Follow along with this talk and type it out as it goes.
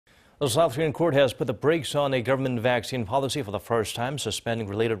The South Korean court has put the brakes on a government vaccine policy for the first time, suspending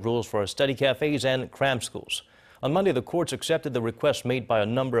related rules for study cafes and cram schools. On Monday, the courts accepted the request made by a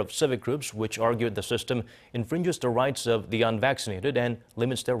number of civic groups, which argued the system infringes the rights of the unvaccinated and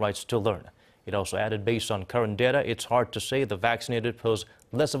limits their rights to learn. It also added, based on current data, it's hard to say the vaccinated pose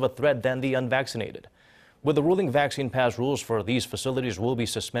less of a threat than the unvaccinated. With the ruling, vaccine pass rules for these facilities will be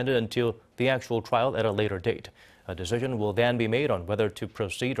suspended until the actual trial at a later date. A decision will then be made on whether to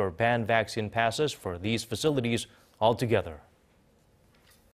proceed or ban vaccine passes for these facilities altogether.